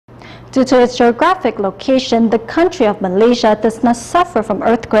Due to its geographic location, the country of Malaysia does not suffer from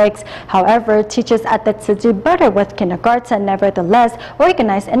earthquakes. However, teachers at the Tzu Chi Butterworth Kindergarten nevertheless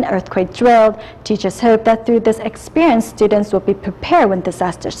organized an earthquake drill. Teachers hope that through this experience, students will be prepared when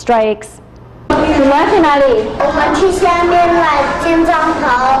disaster strikes. 你们要去哪里？我们去下面来建帐篷。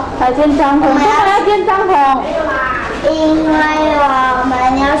来建帐篷。为什么要建帐篷？因为我们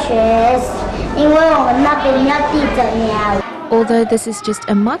要学，因为我们那边要地震呀。 Although this is just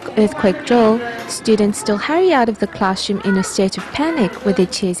a mock earthquake drill, students still hurry out of the classroom in a state of panic with their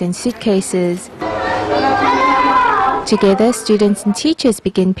chairs and suitcases. Together, students and teachers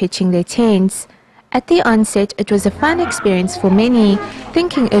begin pitching their tents. At the onset, it was a fun experience for many,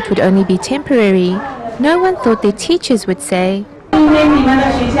 thinking it would only be temporary. No one thought their teachers would say, 今天你们的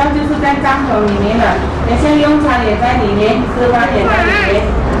学校就是在帐篷里面了，等下用餐也在里面，吃饭也在里面，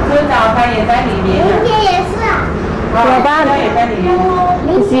吃早餐也在里面。明天也是啊。 怎么办？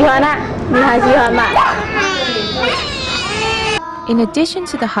你喜欢啊？你还喜欢吗？ In addition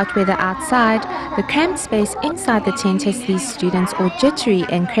to the hot weather outside, the cramped space inside the tent has these students all jittery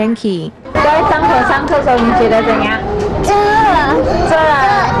and cranky. 在帐篷上课的时候，你觉得怎样？整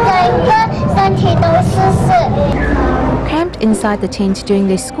个身体都湿湿。 Cramped inside the tent doing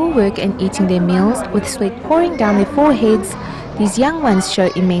their schoolwork and eating their meals with sweat pouring down their foreheads, these young ones show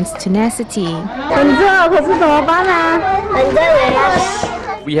immense tenacity. 很热，可是怎么办啊？很热呀。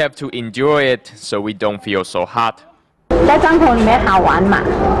 We have to endure it so we don't feel so hot. 在帐篷里面好玩嘛？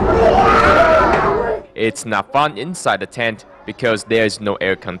 It's not fun inside the tent because there is no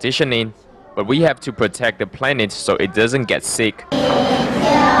air conditioning, but we have to protect the planet so it doesn't get sick.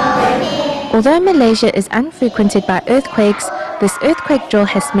 Although Malaysia is unfrequented by earthquakes, this earthquake drill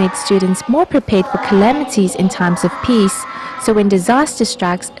has made students more prepared for calamities in times of peace. So when disaster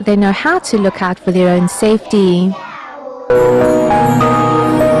strikes, they know how to look out for their own safety.